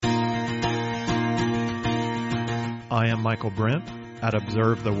I am Michael Brent at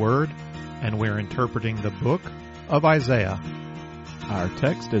Observe the Word, and we're interpreting the book of Isaiah. Our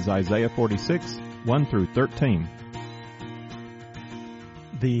text is Isaiah 46, 1 through 13.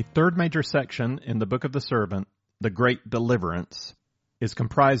 The third major section in the book of the servant, the Great Deliverance, is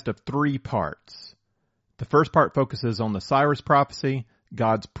comprised of three parts. The first part focuses on the Cyrus prophecy,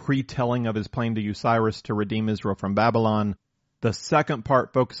 God's pre-telling of his plan to use Cyrus to redeem Israel from Babylon. The second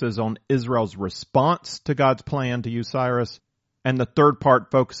part focuses on Israel's response to God's plan to use Cyrus. And the third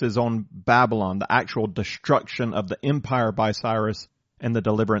part focuses on Babylon, the actual destruction of the empire by Cyrus and the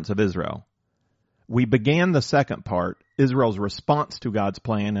deliverance of Israel. We began the second part, Israel's response to God's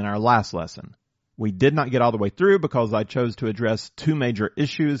plan, in our last lesson. We did not get all the way through because I chose to address two major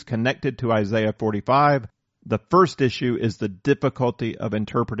issues connected to Isaiah 45. The first issue is the difficulty of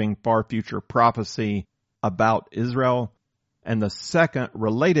interpreting far future prophecy about Israel. And the second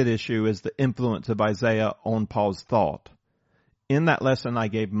related issue is the influence of Isaiah on Paul's thought. In that lesson, I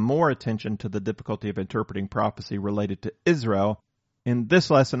gave more attention to the difficulty of interpreting prophecy related to Israel. In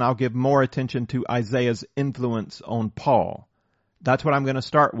this lesson, I'll give more attention to Isaiah's influence on Paul. That's what I'm going to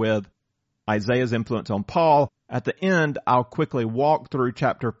start with, Isaiah's influence on Paul. At the end, I'll quickly walk through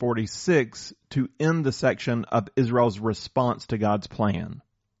chapter 46 to end the section of Israel's response to God's plan.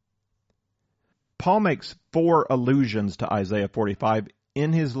 Paul makes four allusions to Isaiah 45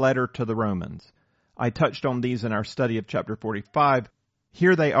 in his letter to the Romans. I touched on these in our study of chapter 45.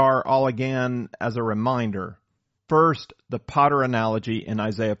 Here they are all again as a reminder. First, the potter analogy in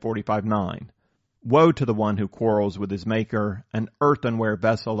Isaiah 45:9. Woe to the one who quarrels with his maker, an earthenware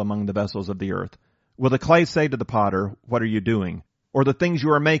vessel among the vessels of the earth. Will the clay say to the potter, "What are you doing?" Or the things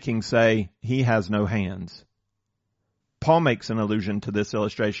you are making say, "He has no hands." Paul makes an allusion to this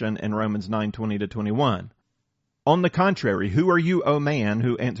illustration in Romans 9:20-21. On the contrary, who are you, O man,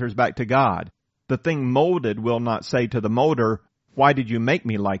 who answers back to God? The thing molded will not say to the molder, "Why did you make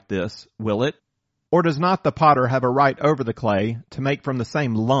me like this?" will it? Or does not the potter have a right over the clay to make from the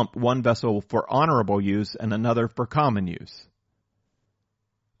same lump one vessel for honorable use and another for common use?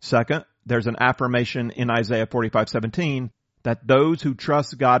 Second, there's an affirmation in Isaiah 45:17 that those who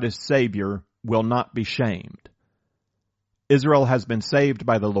trust God as Savior will not be shamed. Israel has been saved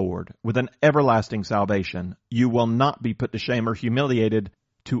by the Lord with an everlasting salvation. You will not be put to shame or humiliated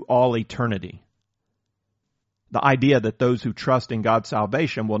to all eternity. The idea that those who trust in God's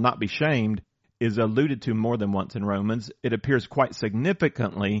salvation will not be shamed is alluded to more than once in Romans. It appears quite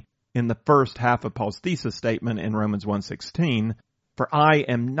significantly in the first half of Paul's thesis statement in Romans 1:16. For I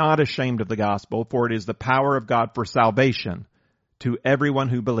am not ashamed of the gospel, for it is the power of God for salvation to everyone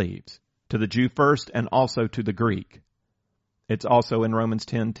who believes, to the Jew first and also to the Greek. It's also in Romans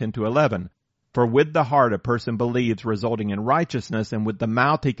 10:10-11. For with the heart a person believes, resulting in righteousness, and with the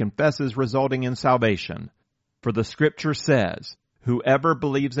mouth he confesses, resulting in salvation. For the scripture says, whoever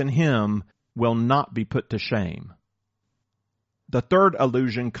believes in him will not be put to shame. The third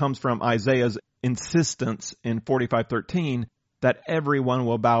allusion comes from Isaiah's insistence in 45:13 that everyone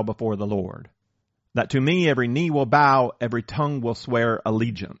will bow before the Lord. That to me every knee will bow, every tongue will swear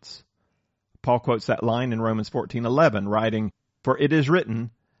allegiance. Paul quotes that line in Romans 14:11, writing, For it is written,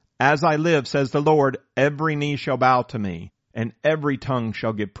 As I live, says the Lord, every knee shall bow to me, and every tongue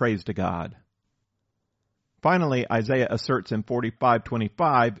shall give praise to God. Finally, Isaiah asserts in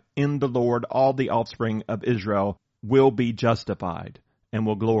 45:25, In the Lord all the offspring of Israel will be justified and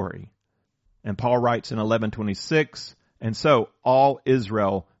will glory. And Paul writes in 11:26, And so all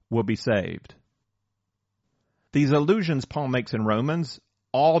Israel will be saved. These allusions Paul makes in Romans,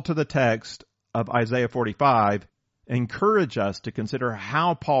 all to the text of Isaiah 45, encourage us to consider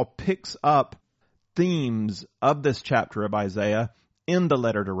how Paul picks up themes of this chapter of Isaiah in the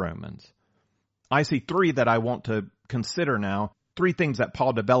letter to Romans. I see three that I want to consider now, three themes that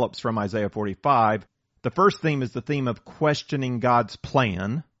Paul develops from Isaiah 45. The first theme is the theme of questioning God's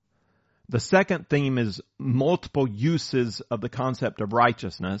plan. The second theme is multiple uses of the concept of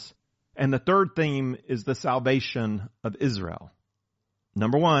righteousness. And the third theme is the salvation of Israel.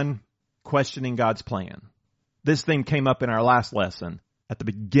 Number one, questioning God's plan. This theme came up in our last lesson. At the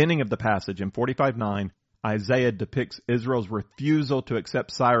beginning of the passage in 45:9, Isaiah depicts Israel's refusal to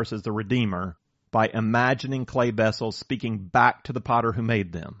accept Cyrus as the Redeemer by imagining clay vessels speaking back to the potter who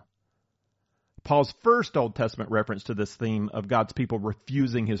made them. Paul's first Old Testament reference to this theme of God's people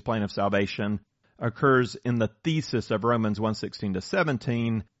refusing his plan of salvation occurs in the thesis of Romans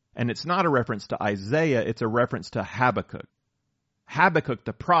 1:16-17, and it's not a reference to Isaiah, it's a reference to Habakkuk. Habakkuk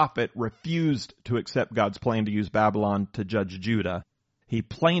the prophet refused to accept God's plan to use Babylon to judge Judah. He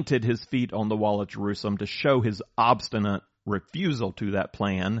planted his feet on the wall of Jerusalem to show his obstinate refusal to that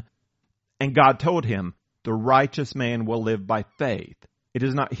plan. And God told him, The righteous man will live by faith. It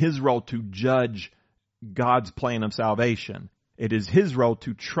is not his role to judge God's plan of salvation. It is his role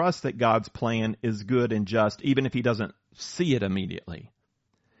to trust that God's plan is good and just, even if he doesn't see it immediately.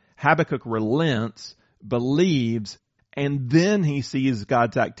 Habakkuk relents, believes, and then he sees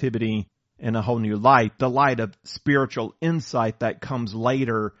God's activity in a whole new light, the light of spiritual insight that comes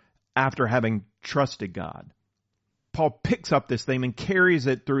later after having trusted God. Paul picks up this theme and carries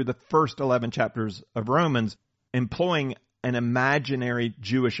it through the first 11 chapters of Romans, employing an imaginary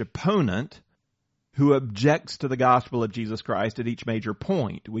Jewish opponent who objects to the gospel of Jesus Christ at each major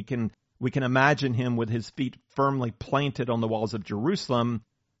point. We can imagine him with his feet firmly planted on the walls of Jerusalem,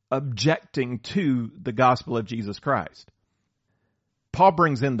 objecting to the gospel of Jesus Christ. Paul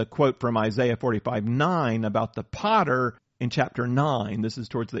brings in the quote from Isaiah 45:9 about the potter in chapter 9. This is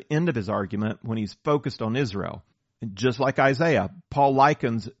towards the end of his argument when he's focused on Israel. And just like Isaiah, Paul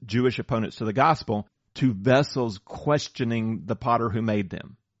likens Jewish opponents to the gospel to vessels questioning the potter who made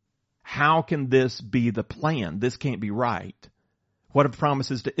them. How can this be the plan? This can't be right. What are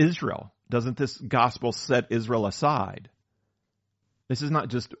promises to Israel? Doesn't this gospel set Israel aside? This is not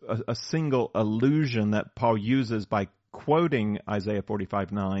just a single allusion that Paul uses by quoting Isaiah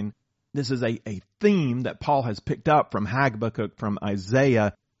 45:9. This is a theme that Paul has picked up from Habakkuk, from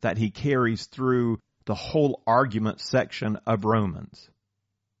Isaiah, that he carries through the whole argument section of Romans.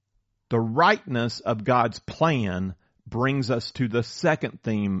 The rightness of God's plan brings us to the second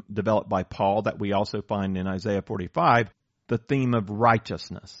theme developed by Paul that we also find in Isaiah 45, the theme of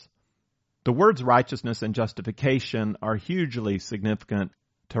righteousness. The words righteousness and justification are hugely significant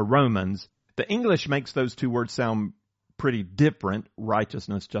to Romans. The English makes those two words sound pretty different,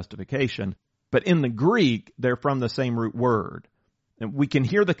 righteousness, justification, but in the Greek, they're from the same root word. And we can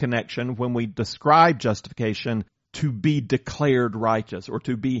hear the connection when we describe justification to be declared righteous or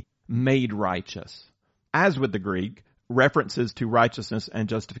to be made righteous. As with the Greek, references to righteousness and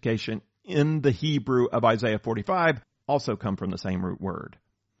justification in the Hebrew of Isaiah 45 also come from the same root word.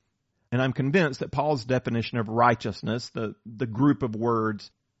 And I'm convinced that Paul's definition of righteousness, the group of words,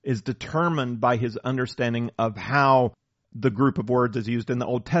 is determined by his understanding of how the group of words is used in the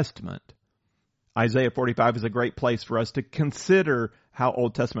Old Testament. Isaiah 45 is a great place for us to consider how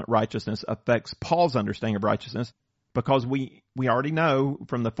Old Testament righteousness affects Paul's understanding of righteousness, because we already know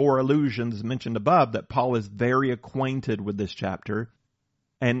from the 4 allusions mentioned above that Paul is very acquainted with this chapter.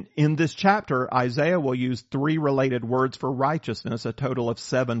 And in this chapter, Isaiah will use 3 related words for righteousness a total of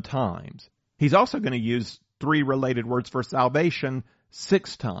 7 times. He's also going to use 3 related words for salvation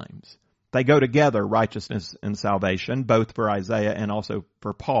 6 times. They go together, righteousness and salvation, both for Isaiah and also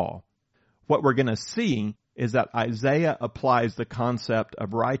for Paul. What we're going to see is that Isaiah applies the concept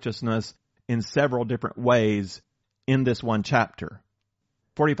of righteousness in several different ways in this one chapter.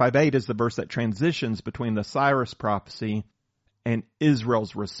 45:8 is the verse that transitions between the Cyrus prophecy and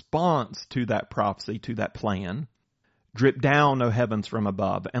Israel's response to that prophecy, to that plan. Drip down, O heavens, from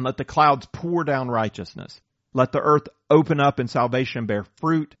above, and let the clouds pour down righteousness. Let the earth open up and salvation bear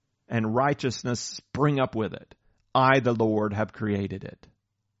fruit, and righteousness spring up with it. I, the Lord, have created it.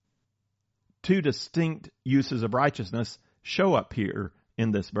 2 distinct uses of righteousness show up here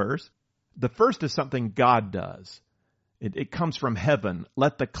in this verse. The first is something God does. It comes from heaven.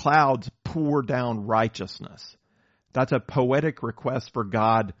 Let the clouds pour down righteousness. That's a poetic request for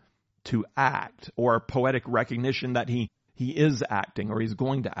God to act, or a poetic recognition that he is acting, or he's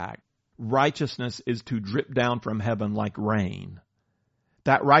going to act. Righteousness is to drip down from heaven like rain.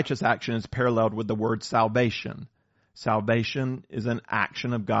 That righteous action is paralleled with the word salvation. Salvation is an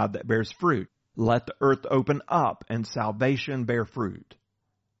action of God that bears fruit. Let the earth open up and salvation bear fruit.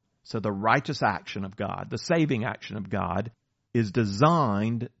 So the righteous action of God, the saving action of God, is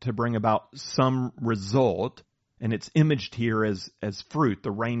designed to bring about some result, and it's imaged here as fruit.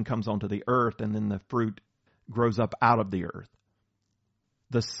 The rain comes onto the earth, and then the fruit grows up out of the earth.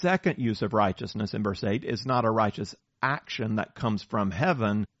 The second use of righteousness in verse 8 is not a righteous action that comes from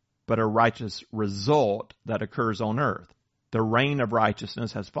heaven, but a righteous result that occurs on earth. The rain of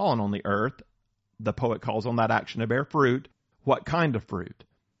righteousness has fallen on the earth. The poet calls on that action to bear fruit. What kind of fruit?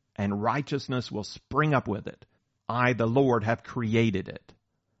 And righteousness will spring up with it. I, the Lord, have created it.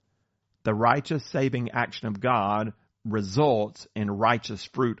 The righteous saving action of God results in righteous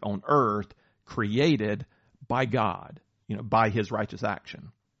fruit on earth created by God, by his righteous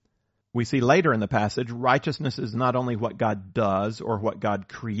action. We see later in the passage, righteousness is not only what God does or what God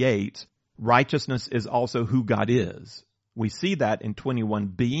creates, righteousness is also who God is. We see that in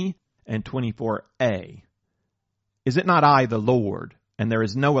 21b and 24a. Is it not I, the Lord, and there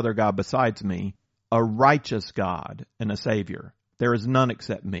is no other God besides me, a righteous God and a Savior? There is none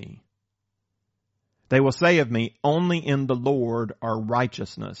except me. They will say of me, only in the Lord are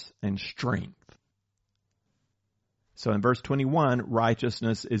righteousness and strength. So in verse 21,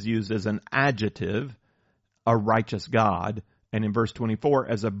 righteousness is used as an adjective, a righteous God, and in verse 24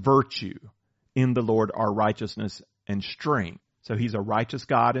 as a virtue. In the Lord are righteousness and strength. So he's a righteous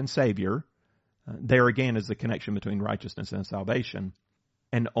God and Savior. There again is the connection between righteousness and salvation.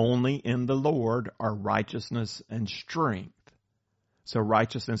 And only in the Lord are righteousness and strength. So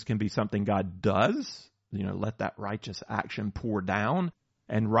righteousness can be something God does, let that righteous action pour down.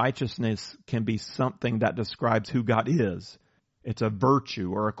 And righteousness can be something that describes who God is. It's a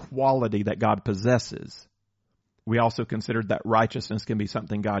virtue or a quality that God possesses. We also considered that righteousness can be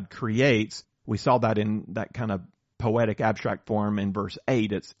something God creates. We saw that in that kind of poetic abstract form in verse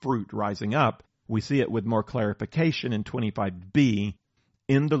 8. It's fruit rising up. We see it with more clarification in 25b.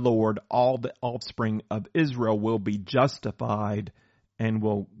 In the Lord, all the offspring of Israel will be justified and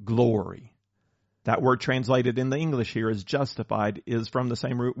will glory. That word translated in the English here as justified is from the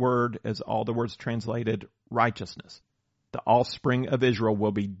same root word as all the words translated righteousness. The offspring of Israel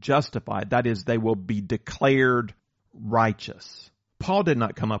will be justified. That is, they will be declared righteous. Paul did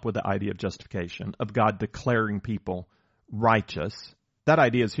not come up with the idea of justification, of God declaring people righteous. That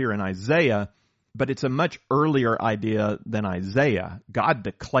idea is here in Isaiah, but it's a much earlier idea than Isaiah. God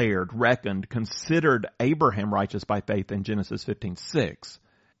declared, reckoned, considered Abraham righteous by faith in Genesis 15:6.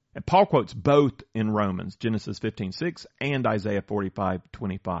 And Paul quotes both in Romans, Genesis 15:6 and Isaiah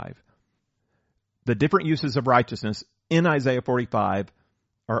 45:25. The different uses of righteousness in Isaiah 45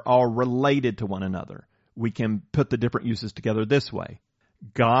 are all related to one another. We can put the different uses together this way.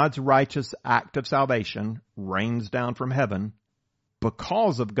 God's righteous act of salvation rains down from heaven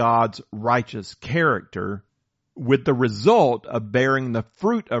because of God's righteous character, with the result of bearing the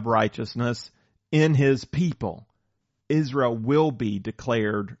fruit of righteousness in his people. Israel will be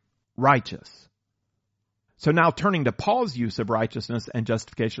declared righteous. So now turning to Paul's use of righteousness and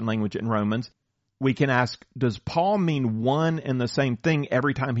justification language in Romans, we can ask, does Paul mean one and the same thing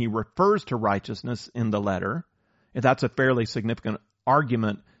every time he refers to righteousness in the letter? And that's a fairly significant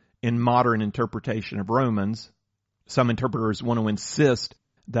argument in modern interpretation of Romans. Some interpreters want to insist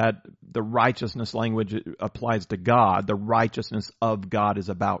that the righteousness language applies to God. The righteousness of God is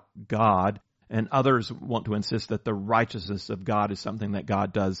about God. And others want to insist that the righteousness of God is something that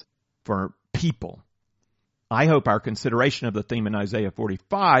God does for people. I hope our consideration of the theme in Isaiah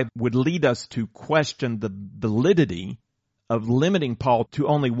 45 would lead us to question the validity of limiting Paul to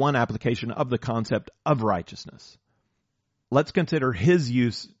only one application of the concept of righteousness. Let's consider his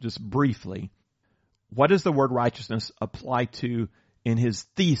use just briefly. What does the word righteousness apply to in his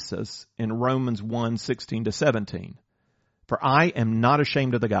thesis in Romans 1:16-17? For I am not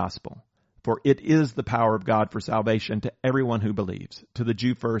ashamed of the gospel, for it is the power of God for salvation to everyone who believes, to the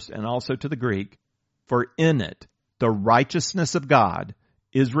Jew first and also to the Greek. For in it, the righteousness of God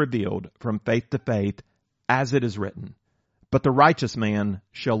is revealed from faith to faith, as it is written, but the righteous man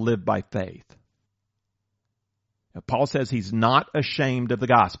shall live by faith. Now, Paul says he's not ashamed of the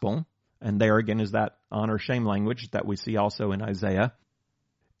gospel, and there again is that honor-shame language that we see also in Isaiah.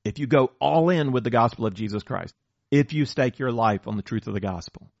 If you go all in with the gospel of Jesus Christ, if you stake your life on the truth of the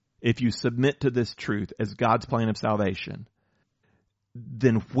gospel, if you submit to this truth as God's plan of salvation,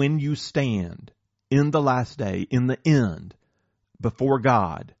 then when you stand in the last day, in the end, before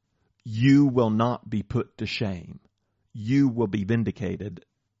God, you will not be put to shame. You will be vindicated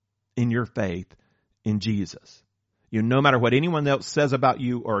in your faith in Jesus. No matter what anyone else says about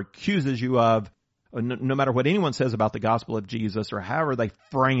you or accuses you of, or no matter what anyone says about the gospel of Jesus or however they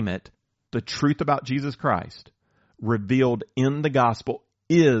frame it, the truth about Jesus Christ revealed in the gospel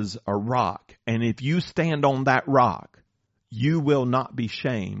is a rock. And if you stand on that rock, you will not be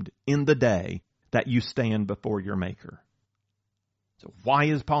shamed in the day that you stand before your Maker. So why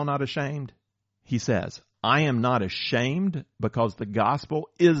is Paul not ashamed? He says, I am not ashamed because the gospel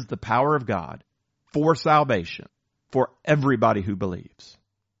is the power of God for salvation for everybody who believes.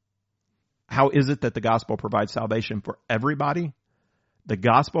 How is it that the gospel provides salvation for everybody? The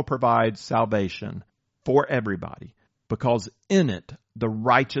gospel provides salvation for everybody because in it the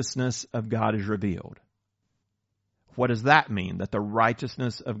righteousness of God is revealed. What does that mean, that the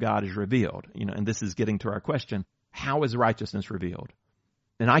righteousness of God is revealed? And this is getting to our question, how is righteousness revealed?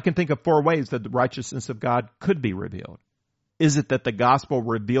 And I can think of 4 ways that the righteousness of God could be revealed. Is it that the gospel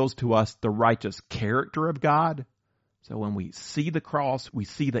reveals to us the righteous character of God? So when we see the cross, we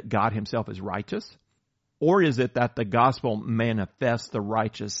see that God himself is righteous? Or is it that the gospel manifests the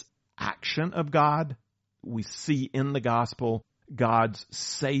righteous action of God? We see in the gospel God's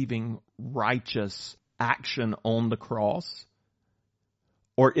saving righteous action on the cross.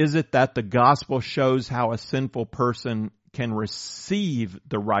 Or is it that the gospel shows how a sinful person can receive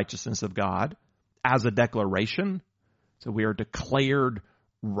the righteousness of God as a declaration? So we are declared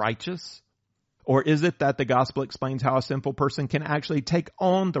righteous. Or is it that the gospel explains how a sinful person can actually take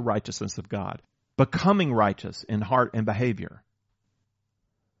on the righteousness of God, becoming righteous in heart and behavior?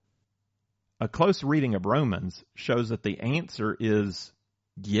 A close reading of Romans shows that the answer is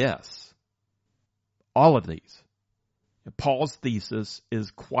yes. All of these. Paul's thesis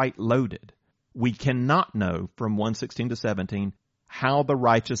is quite loaded. We cannot know from 1:16 to 17 how the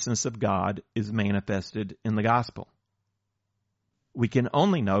righteousness of God is manifested in the gospel. We can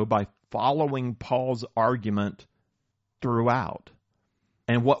only know by following Paul's argument throughout.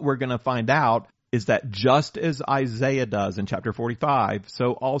 And what we're going to find out is that just as Isaiah does in chapter 45,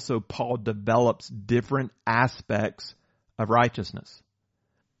 so also Paul develops different aspects of righteousness.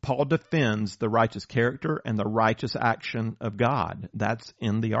 Paul defends the righteous character and the righteous action of God. That's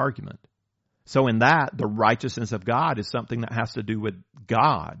in the argument. So in that, the righteousness of God is something that has to do with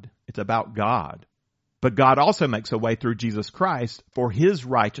God. It's about God. But God also makes a way through Jesus Christ for his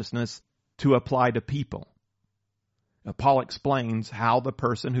righteousness to apply to people. Now, Paul explains how the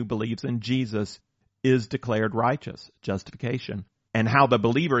person who believes in Jesus is declared righteous, justification, and how the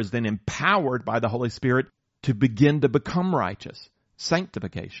believer is then empowered by the Holy Spirit to begin to become righteous,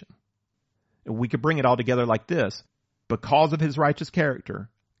 sanctification. We could bring it all together like this. Because of his righteous character,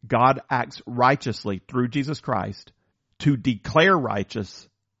 God acts righteously through Jesus Christ to declare righteous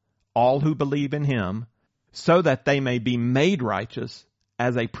all who believe in him, so that they may be made righteous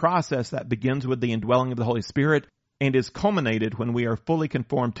as a process that begins with the indwelling of the Holy Spirit and is culminated when we are fully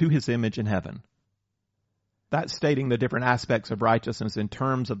conformed to his image in heaven. That's stating the different aspects of righteousness in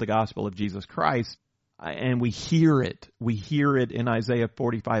terms of the gospel of Jesus Christ. And we hear it. We hear it in Isaiah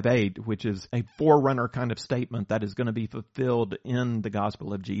 45:8, which is a forerunner kind of statement that is going to be fulfilled in the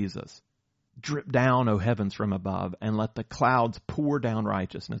gospel of Jesus. Drip down, O heavens from above, and let the clouds pour down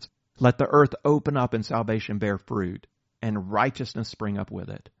righteousness. Let the earth open up and salvation bear fruit, and righteousness spring up with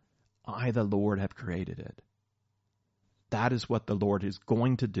it. I, the Lord, have created it. That is what the Lord is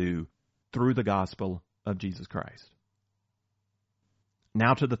going to do through the gospel of Jesus Christ.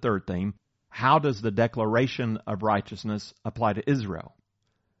 Now to the third theme. How does the declaration of righteousness apply to Israel?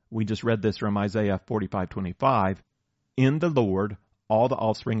 We just read this from Isaiah 45:25. In the Lord, all the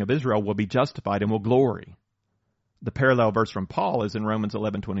offspring of Israel will be justified and will glory. The parallel verse from Paul is in Romans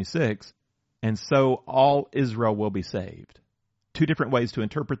 11:26. And so all Israel will be saved. Two different ways to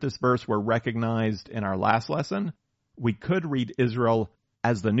interpret this verse were recognized in our last lesson. We could read Israel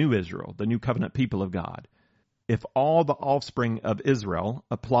as the new covenant people of God. If all the offspring of Israel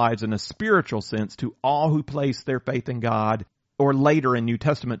applies in a spiritual sense to all who place their faith in God, or later in New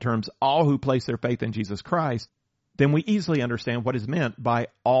Testament terms, all who place their faith in Jesus Christ, then we easily understand what is meant by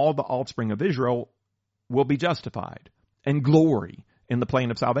all the offspring of Israel will be justified and glory in the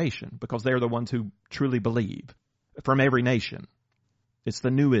plane of salvation, because they're the ones who truly believe from every nation. It's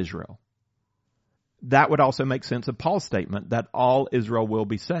the new Israel. That would also make sense of Paul's statement that all Israel will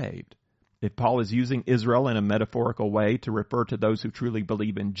be saved. If Paul is using Israel in a metaphorical way to refer to those who truly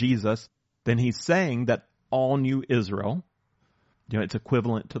believe in Jesus, then he's saying that all new Israel, it's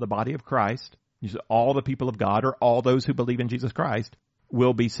equivalent to the body of Christ, all the people of God, or all those who believe in Jesus Christ,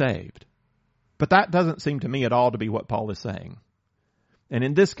 will be saved. But that doesn't seem to me at all to be what Paul is saying. And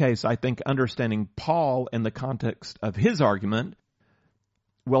in this case, I think understanding Paul in the context of his argument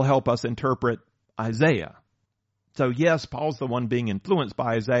will help us interpret Isaiah. So yes, Paul's the one being influenced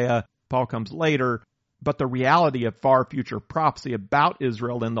by Isaiah. Paul comes later, but the reality of far future prophecy about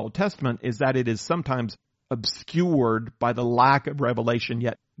Israel in the Old Testament is that it is sometimes obscured by the lack of revelation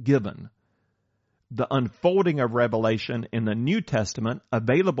yet given. The unfolding of revelation in the New Testament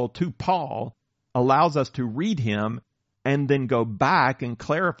available to Paul allows us to read him and then go back and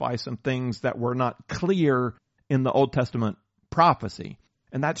clarify some things that were not clear in the Old Testament prophecy.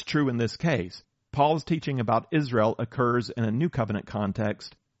 And that's true in this case. Paul's teaching about Israel occurs in a New Covenant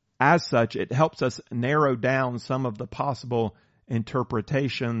context. As such, it helps us narrow down some of the possible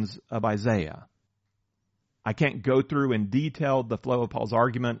interpretations of Isaiah. I can't go through in detail the flow of Paul's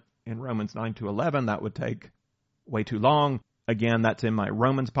argument in Romans 9-11. That would take way too long. Again, that's in my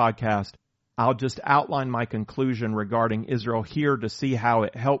Romans podcast. I'll just outline my conclusion regarding Israel here to see how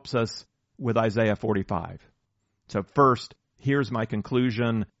it helps us with Isaiah 45. So first, here's my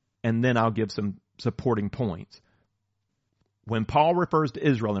conclusion, and then I'll give some supporting points. When Paul refers to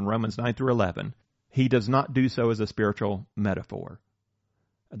Israel in Romans 9-11, he does not do so as a spiritual metaphor.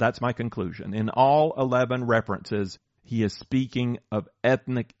 That's my conclusion. In all 11 references, he is speaking of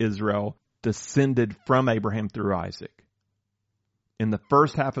ethnic Israel descended from Abraham through Isaac. In the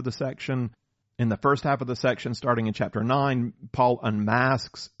first half of the section, starting in chapter 9, Paul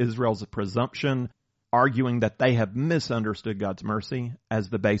unmasks Israel's presumption, arguing that they have misunderstood God's mercy as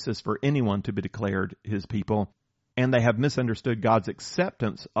the basis for anyone to be declared his people, and they have misunderstood God's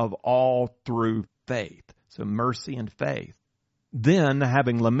acceptance of all through faith. So mercy and faith. Then,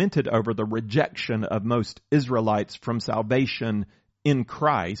 having lamented over the rejection of most Israelites from salvation in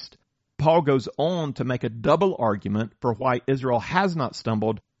Christ, Paul goes on to make a double argument for why Israel has not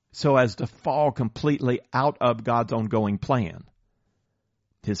stumbled so as to fall completely out of God's ongoing plan.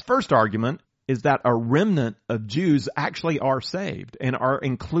 His first argument is that a remnant of Jews actually are saved and are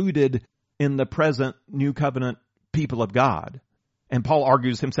included in the present New Covenant people of God. And Paul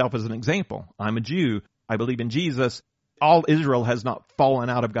argues himself as an example. I'm a Jew. I believe in Jesus. All Israel has not fallen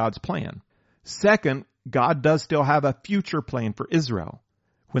out of God's plan. Second, God does still have a future plan for Israel.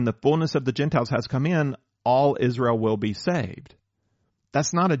 When the fullness of the Gentiles has come in, all Israel will be saved.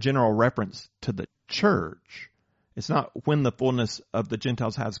 That's not a general reference to the church. It's not when the fullness of the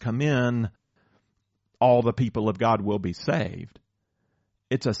Gentiles has come in, all the people of God will be saved.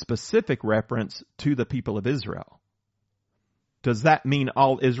 It's a specific reference to the people of Israel. Does that mean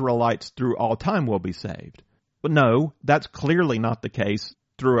all Israelites through all time will be saved? But no, that's clearly not the case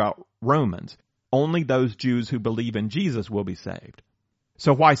throughout Romans. Only those Jews who believe in Jesus will be saved.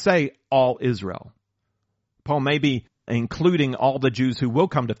 So why say all Israel? Paul may be including all the Jews who will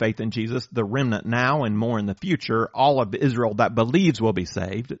come to faith in Jesus, the remnant now and more in the future. All of Israel that believes will be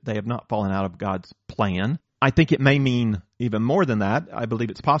saved. They have not fallen out of God's plan. I think it may mean even more than that. I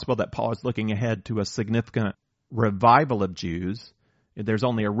believe it's possible that Paul is looking ahead to a significant revival of Jews. There's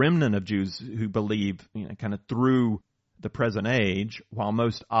only a remnant of Jews who believe, kind of through the present age, while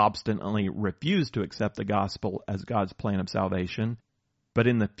most obstinately refuse to accept the gospel as God's plan of salvation. But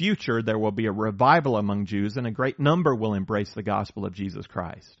in the future, there will be a revival among Jews, and a great number will embrace the gospel of Jesus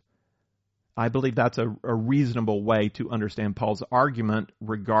Christ. I believe that's a reasonable way to understand Paul's argument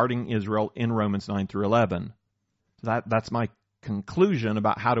regarding Israel in Romans 9 through 11. That's my conclusion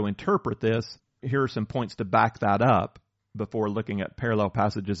about how to interpret this. Here are some points to back that up before looking at parallel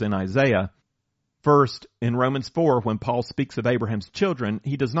passages in Isaiah. First, in Romans 4, when Paul speaks of Abraham's children,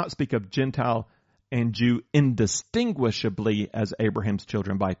 he does not speak of Gentile and Jew indistinguishably as Abraham's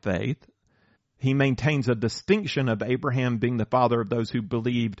children by faith. He maintains a distinction of Abraham being the father of those who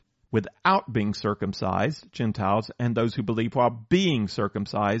believed without being circumcised, Gentiles, and those who believe while being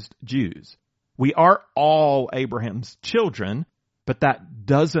circumcised, Jews. We are all Abraham's children, but that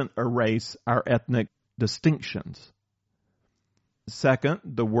doesn't erase our ethnic distinctions. Second,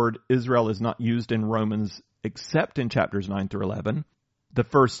 the word Israel is not used in Romans except in chapters 9 through 11. The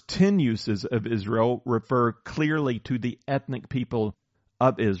first 10 uses of Israel refer clearly to the ethnic people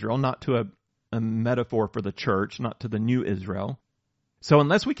of Israel, not to a metaphor for the church, not to the new Israel. So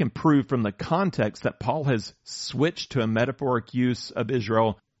unless we can prove from the context that Paul has switched to a metaphoric use of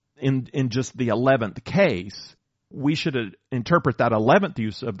Israel in just the 11th case, we should interpret that 11th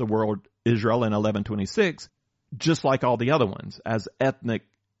use of the word Israel in 11:26 just like all the other ones, as ethnic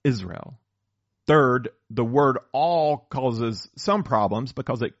Israel. Third, the word all causes some problems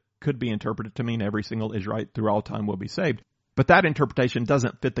because it could be interpreted to mean every single Israelite through all time will be saved. But that interpretation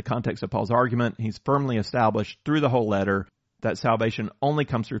doesn't fit the context of Paul's argument. He's firmly established through the whole letter that salvation only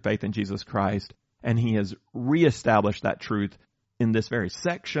comes through faith in Jesus Christ, and he has reestablished that truth in this very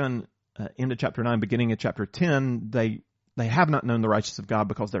section, into chapter 9, beginning of chapter 10. They have not known the righteousness of God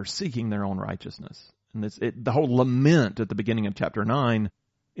because they're seeking their own righteousness. And the whole lament at the beginning of chapter 9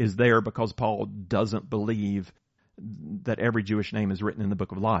 is there because Paul doesn't believe that every Jewish name is written in the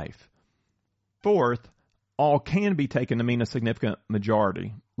book of life. Fourth, all can be taken to mean a significant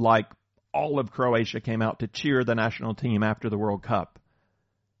majority, like all of Croatia came out to cheer the national team after the World Cup.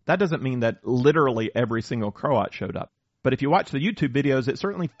 That doesn't mean that literally every single Croat showed up. But if you watch the YouTube videos, it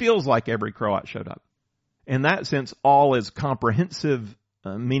certainly feels like every Croat showed up. In that sense, all is comprehensive,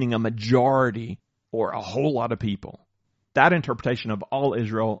 meaning a majority or a whole lot of people. That interpretation of all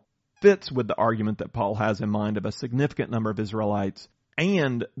Israel fits with the argument that Paul has in mind of a significant number of Israelites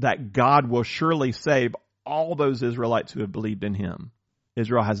and that God will surely save all those Israelites who have believed in him.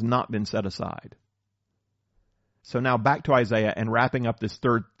 Israel has not been set aside. So now back to Isaiah and wrapping up this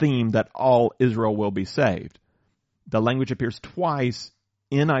third theme that all Israel will be saved. The language appears twice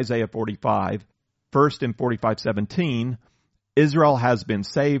in Isaiah 45. First in 45:17, Israel has been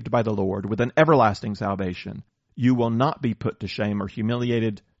saved by the Lord with an everlasting salvation. You will not be put to shame or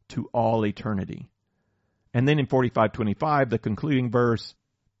humiliated to all eternity. And then in 45:25, the concluding verse,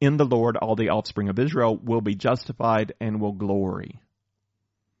 in the Lord all the offspring of Israel will be justified and will glory.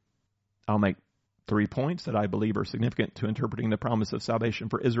 I'll make 3 points that I believe are significant to interpreting the promise of salvation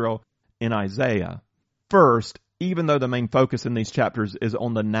for Israel in Isaiah. First, even though the main focus in these chapters is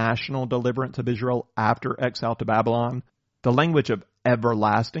on the national deliverance of Israel after exile to Babylon, the language of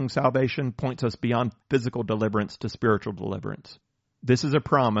everlasting salvation points us beyond physical deliverance to spiritual deliverance. This is a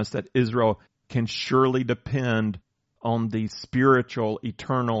promise that Israel can surely depend on the spiritual,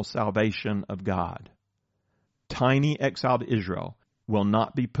 eternal salvation of God. Tiny exiled Israel will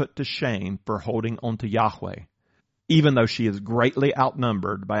not be put to shame for holding on to Yahweh, even though she is greatly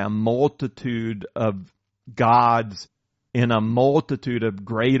outnumbered by a multitude of gods in a multitude of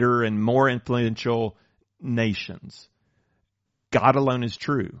greater and more influential nations. God alone is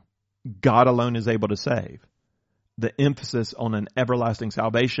true. God alone is able to save. The emphasis on an everlasting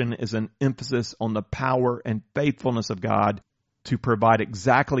salvation is an emphasis on the power and faithfulness of God to provide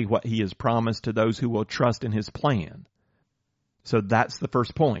exactly what He has promised to those who will trust in His plan. So that's the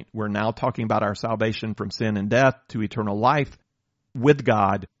first point. We're now talking about our salvation from sin and death to eternal life with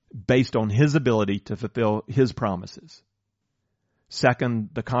God based on His ability to fulfill His promises. Second,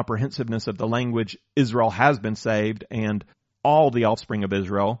 the comprehensiveness of the language, Israel has been saved, and all the offspring of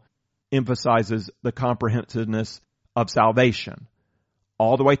Israel, emphasizes the comprehensiveness of salvation.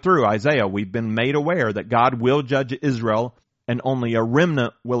 All the way through Isaiah, we've been made aware that God will judge Israel, and only a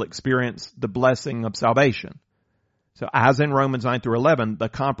remnant will experience the blessing of salvation. So as in Romans 9 through 11, the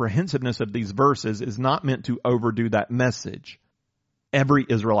comprehensiveness of these verses is not meant to overdo that message. Every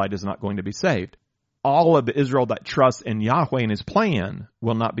Israelite is not going to be saved. All of Israel that trusts in Yahweh and His plan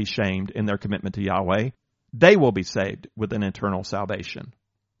will not be shamed in their commitment to Yahweh. They will be saved with an eternal salvation.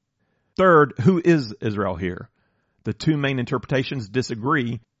 Third, who is Israel here? The two main interpretations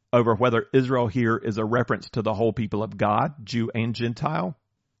disagree over whether Israel here is a reference to the whole people of God, Jew and Gentile,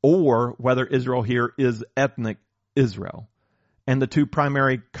 or whether Israel here is ethnic Israel. And the two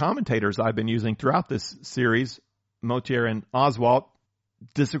primary commentators I've been using throughout this series, Motier and Oswalt,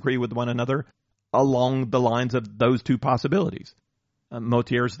 disagree with one another along the lines of those two possibilities.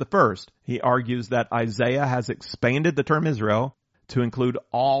 Motier is the first. He argues that Isaiah has expanded the term Israel to include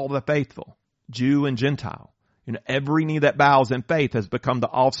all the faithful, Jew and Gentile. Every knee that bows in faith has become the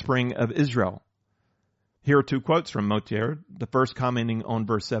offspring of Israel. Here are two quotes from Motier, the first commenting on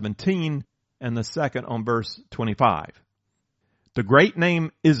verse 17 and the second on verse 25. The great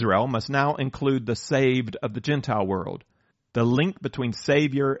name Israel must now include the saved of the Gentile world. The link between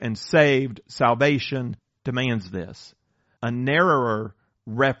Savior and saved salvation demands this. A narrower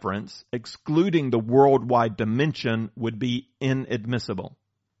reference, excluding the worldwide dimension, would be inadmissible.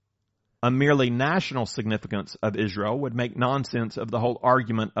 A merely national significance of Israel would make nonsense of the whole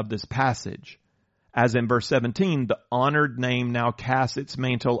argument of this passage. As in verse 17, the honored name now casts its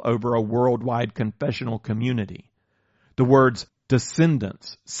mantle over a worldwide confessional community. The words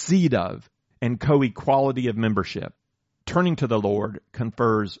descendants, seed of, and co-equality of membership, turning to the Lord,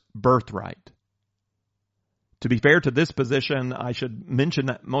 confers birthright. To be fair to this position, I should mention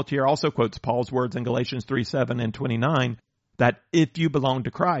that Motier also quotes Paul's words in Galatians 3:7 and 29, that if you belong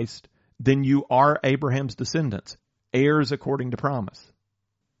to Christ, then you are Abraham's descendants, heirs according to promise.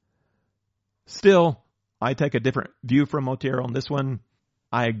 Still, I take a different view from Motier on this one.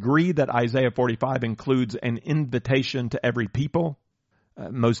 I agree that Isaiah 45 includes an invitation to every people,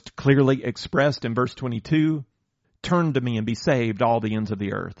 most clearly expressed in verse 22, turn to me and be saved, all the ends of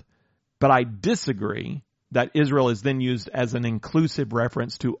the earth. But I disagree that Israel is then used as an inclusive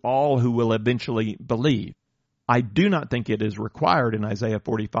reference to all who will eventually believe. I do not think it is required in Isaiah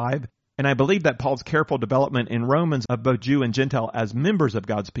 45, and I believe that Paul's careful development in Romans of both Jew and Gentile as members of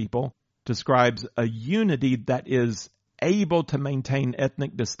God's people describes a unity that is able to maintain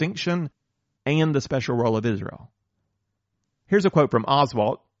ethnic distinction and the special role of Israel. Here's a quote from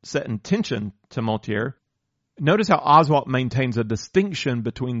Oswalt, set in tension to Motier. Notice how Oswalt maintains a distinction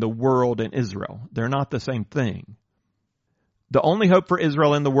between the world and Israel. They're not the same thing. The only hope for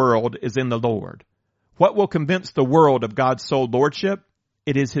Israel in the world is in the Lord. What will convince the world of God's sole lordship?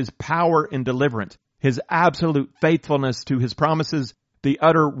 It is His power in deliverance, His absolute faithfulness to His promises, the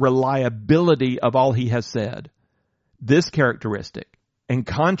utter reliability of all He has said. This characteristic, in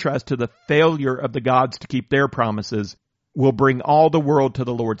contrast to the failure of the gods to keep their promises, will bring all the world to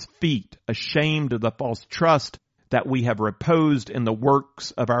the Lord's feet, ashamed of the false trust that we have reposed in the works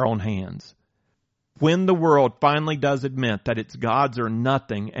of our own hands. When the world finally does admit that its gods are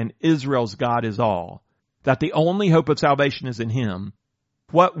nothing and Israel's God is all, that the only hope of salvation is in Him,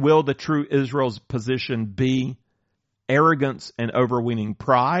 what will the true Israel's position be? Arrogance and overweening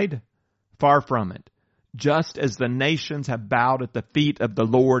pride? Far from it. Just as the nations have bowed at the feet of the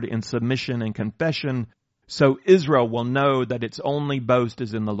Lord in submission and confession, so Israel will know that its only boast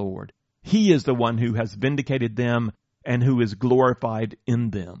is in the Lord. He is the one who has vindicated them and who is glorified in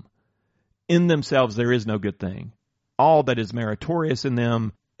them. In themselves there is no good thing. All that is meritorious in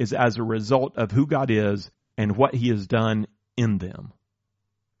them is as a result of who God is and what He has done in them.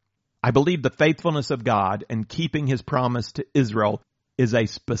 I believe the faithfulness of God and keeping His promise to Israel is a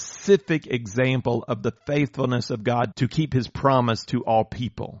specific example of the faithfulness of God to keep His promise to all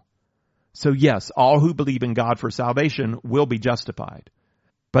people. So yes, all who believe in God for salvation will be justified.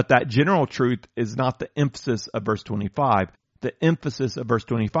 But that general truth is not the emphasis of verse 25. The emphasis of verse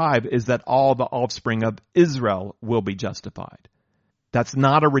 25 is that all the offspring of Israel will be justified. That's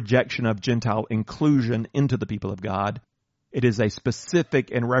not a rejection of Gentile inclusion into the people of God. It is a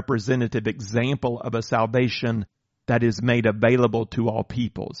specific and representative example of a salvation that is made available to all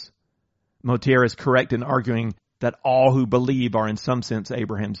peoples. Motier is correct in arguing that all who believe are in some sense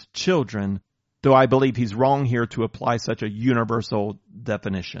Abraham's children, though I believe he's wrong here to apply such a universal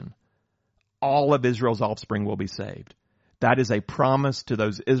definition. All of Israel's offspring will be saved. That is a promise to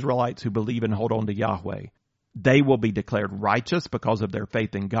those Israelites who believe and hold on to Yahweh. They will be declared righteous because of their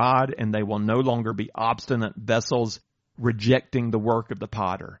faith in God, and they will no longer be obstinate vessels rejecting the work of the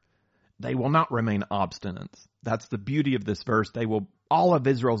potter. They will not remain obstinate. That's the beauty of this verse. All of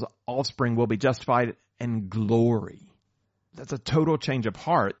Israel's offspring will be justified and glory. That's a total change of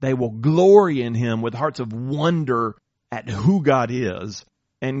heart. They will glory in Him with hearts of wonder at who God is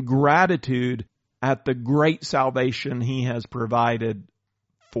and gratitude at the great salvation He has provided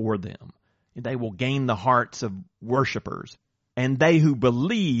for them. They will gain the hearts of worshipers. And they who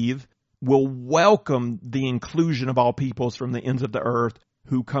believe will welcome the inclusion of all peoples from the ends of the earth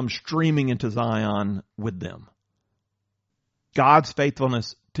who come streaming into Zion with them. God's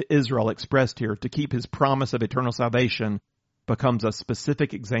faithfulness to Israel expressed here to keep His promise of eternal salvation becomes a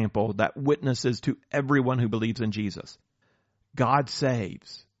specific example that witnesses to everyone who believes in Jesus. God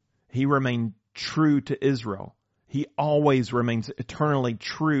saves. He remained true to Israel. He always remains eternally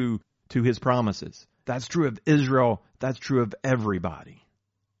true to His promises. That's true of Israel. That's true of everybody.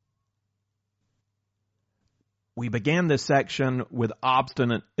 We began this section with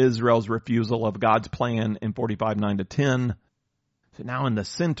obstinate Israel's refusal of God's plan in 45:9-10. So now in the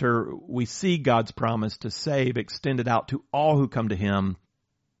center, we see God's promise to save extended out to all who come to Him.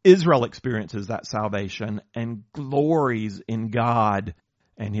 Israel experiences that salvation and glories in God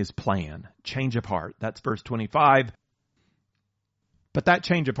and His plan. Change of heart. That's verse 25. But that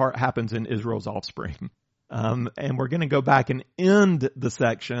change of heart happens in Israel's offspring. And we're going to go back and end the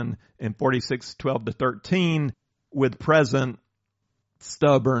section in 46:12-13 with present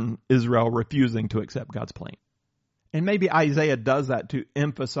stubborn Israel refusing to accept God's plan. And maybe Isaiah does that to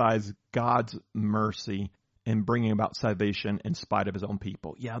emphasize God's mercy in bringing about salvation in spite of His own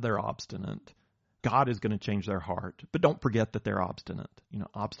people. Yeah, they're obstinate. God is going to change their heart. But don't forget that they're obstinate.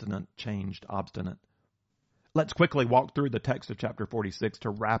 Obstinate, changed, obstinate. Let's quickly walk through the text of chapter 46 to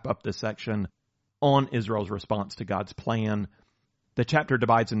wrap up this section on Israel's response to God's plan. The chapter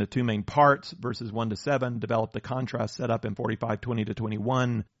divides into two main parts. Verses 1-7 develop the contrast set up in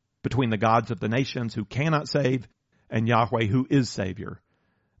 45:20-21 between the gods of the nations who cannot save and Yahweh who is Savior.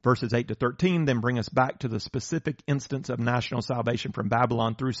 Verses 8-13 then bring us back to the specific instance of national salvation from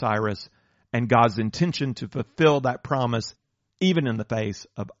Babylon through Cyrus and God's intention to fulfill that promise even in the face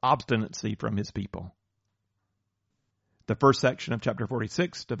of obstinacy from His people. The first section of chapter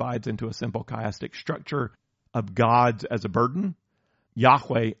 46 divides into a simple chiastic structure of gods as a burden,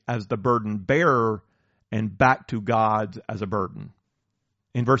 Yahweh as the burden bearer, and back to gods as a burden.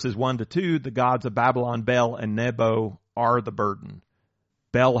 In verses 1-2, the gods of Babylon, Bel, and Nebo are the burden.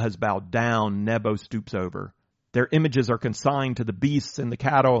 Bel has bowed down, Nebo stoops over. Their images are consigned to the beasts and the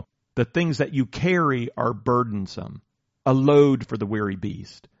cattle. The things that you carry are burdensome, a load for the weary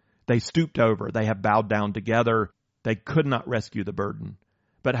beast. They stooped over, they have bowed down together. They could not rescue the burden,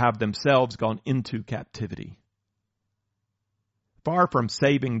 but have themselves gone into captivity. Far from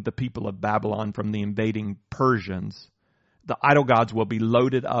saving the people of Babylon from the invading Persians, the idol gods will be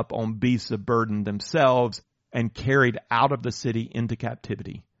loaded up on beasts of burden themselves and carried out of the city into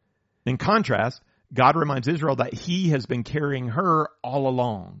captivity. In contrast, God reminds Israel that He has been carrying her all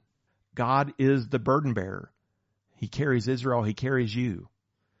along. God is the burden bearer. He carries Israel, He carries you.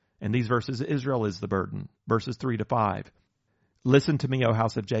 In these verses, Israel is the burden. Verses 3-5. Listen to me, O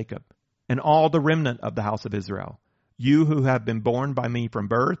house of Jacob, and all the remnant of the house of Israel, you who have been born by me from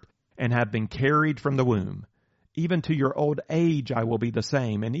birth and have been carried from the womb. Even to your old age I will be the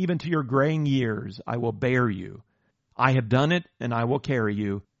same, and even to your graying years I will bear you. I have done it, and I will carry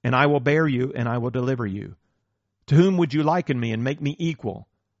you, and I will bear you, and I will deliver you. To whom would you liken me and make me equal?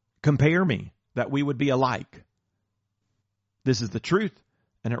 Compare me, that we would be alike. This is the truth,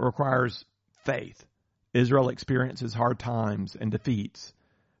 and it requires faith. Israel experiences hard times and defeats.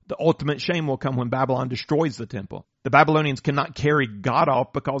 The ultimate shame will come when Babylon destroys the temple. The Babylonians cannot carry God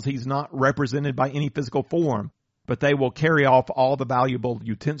off because he's not represented by any physical form, but they will carry off all the valuable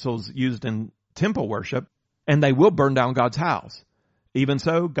utensils used in temple worship, and they will burn down God's house. Even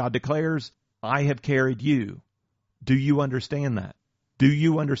so, God declares, I have carried you. Do you understand that? Do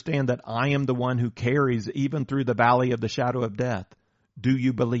you understand that I am the one who carries even through the valley of the shadow of death? Do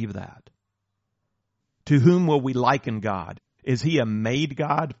you believe that? To whom will we liken God? Is he a made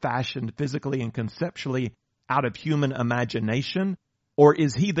God fashioned physically and conceptually out of human imagination? Or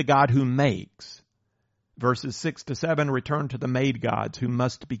is he the God who makes? Verses 6 to 7 return to the made gods who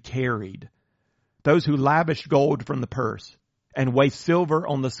must be carried. Those who lavish gold from the purse and weigh silver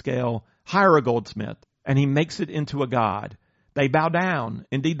on the scale hire a goldsmith, and he makes it into a god. They bow down.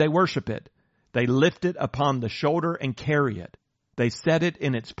 Indeed, they worship it. They lift it upon the shoulder and carry it. They set it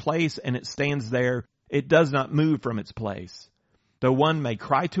in its place, and it stands there. It does not move from its place. Though one may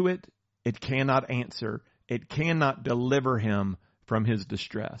cry to it, it cannot answer. It cannot deliver him from his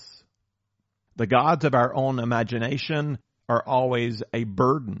distress. The gods of our own imagination are always a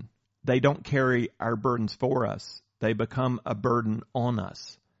burden. They don't carry our burdens for us. They become a burden on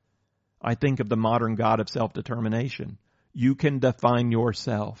us. I think of the modern God of self-determination. You can define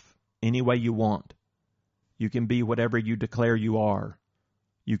yourself any way you want. You can be whatever you declare you are.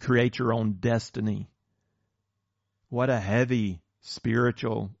 You create your own destiny. What a heavy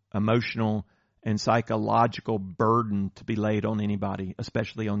spiritual, emotional, and psychological burden to be laid on anybody,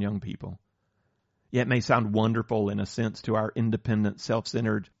 especially on young people. Yet it may sound wonderful in a sense to our independent,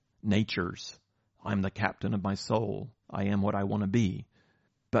 self-centered natures. I'm the captain of my soul. I am what I want to be.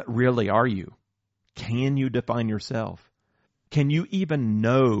 But really, are you? Can you define yourself? Can you even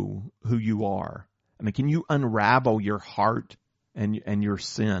know who you are? I mean, can you unravel your heart and your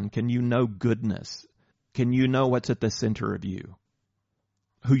sin? Can you know goodness? Can you know what's at the center of you?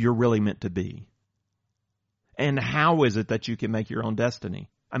 Who you're really meant to be? And how is it that you can make your own destiny?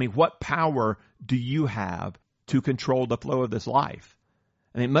 I mean, what power do you have to control the flow of this life?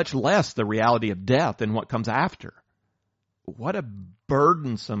 I mean, much less the reality of death and what comes after. What a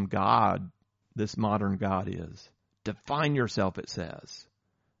burdensome God this modern God is. Define yourself, it says.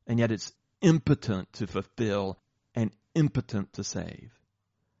 And yet it's impotent to fulfill and impotent to save.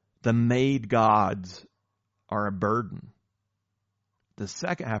 The made gods are a burden. The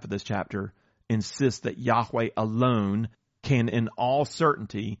second half of this chapter insists that Yahweh alone can in all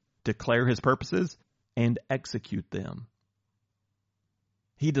certainty declare his purposes and execute them.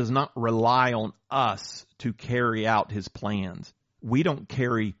 He does not rely on us to carry out his plans. We don't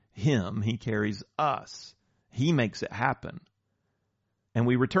carry him, he carries us. He makes it happen. And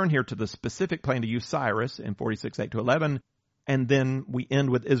we return here to the specific plan to use Cyrus in 46:8-11, and then we end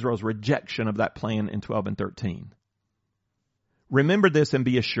with Israel's rejection of that plan in 12 and 13. Remember this and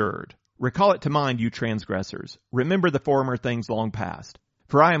be assured. Recall it to mind, you transgressors. Remember the former things long past.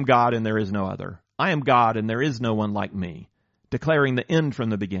 For I am God and there is no other. I am God and there is no one like me, declaring the end from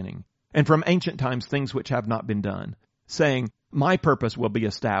the beginning, and from ancient times things which have not been done, saying, my purpose will be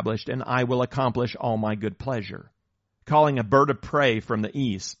established, and I will accomplish all my good pleasure. Calling a bird of prey from the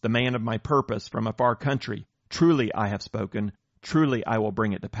east, the man of my purpose from a far country. Truly I have spoken. Truly I will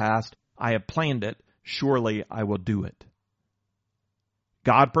bring it to pass. I have planned it. Surely I will do it.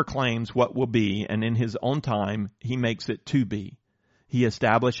 God proclaims what will be, and in his own time, he makes it to be. He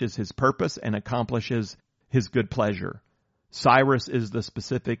establishes his purpose and accomplishes his good pleasure. Cyrus is the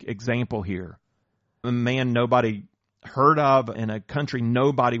specific example here. A man nobody heard of in a country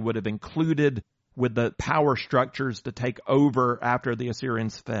nobody would have included with the power structures to take over after the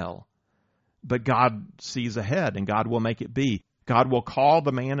Assyrians fell. But God sees ahead, and God will make it be. God will call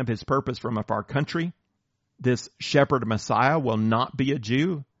the man of his purpose from a far country. This shepherd Messiah will not be a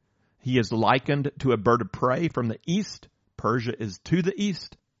Jew. He is likened to a bird of prey from the east. Persia is to the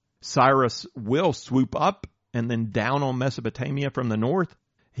east. Cyrus will swoop up and then down on Mesopotamia from the north.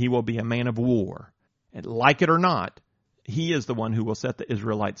 He will be a man of war. And like it or not, he is the one who will set the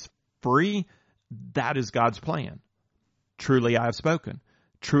Israelites free. That is God's plan. Truly I have spoken.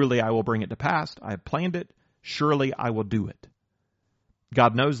 Truly I will bring it to pass. I have planned it. Surely I will do it.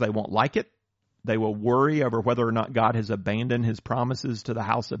 God knows they won't like it. They will worry over whether or not God has abandoned his promises to the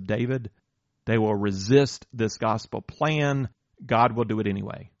house of David. They will resist this gospel plan. God will do it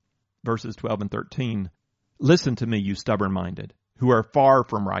anyway. Verses 12 and 13. Listen to me, you stubborn-minded, who are far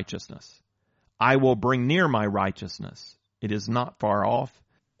from righteousness. I will bring near my righteousness. It is not far off,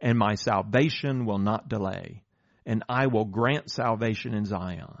 and my salvation will not delay. And I will grant salvation in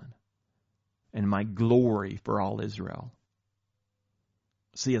Zion, and my glory for all Israel.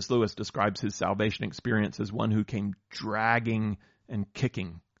 C.S. Lewis describes his salvation experience as one who came dragging and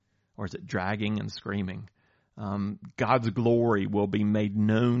kicking, or is it dragging and screaming? God's glory will be made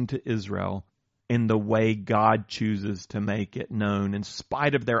known to Israel in the way God chooses to make it known. In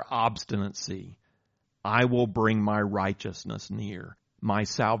spite of their obstinacy, I will bring my righteousness near. My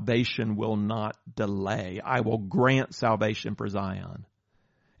salvation will not delay. I will grant salvation for Zion.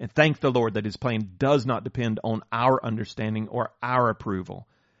 And thank the Lord that his plan does not depend on our understanding or our approval.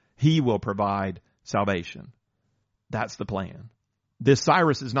 He will provide salvation. That's the plan. This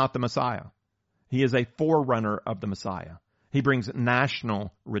Cyrus is not the Messiah. He is a forerunner of the Messiah. He brings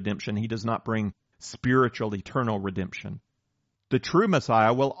national redemption. He does not bring spiritual, eternal redemption. The true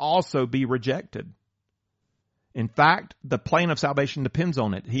Messiah will also be rejected. In fact, the plan of salvation depends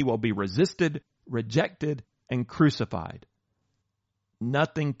on it. He will be resisted, rejected, and crucified.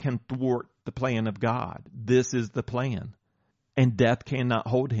 Nothing can thwart the plan of God. This is the plan. And death cannot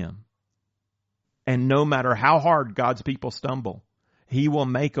hold him. And no matter how hard God's people stumble, he will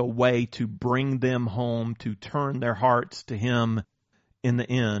make a way to bring them home, to turn their hearts to him in the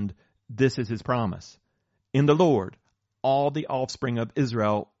end. This is his promise. In the Lord, all the offspring of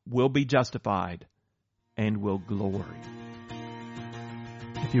Israel will be justified and will glory.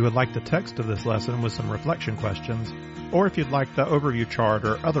 If you would like the text of this lesson with some reflection questions, or if you'd like the overview chart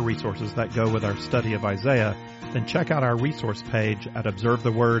or other resources that go with our study of Isaiah, then check out our resource page at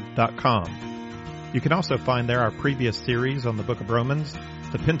observetheword.com. You can also find there our previous series on the book of Romans,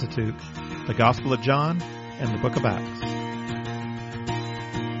 the Pentateuch, the Gospel of John, and the book of Acts.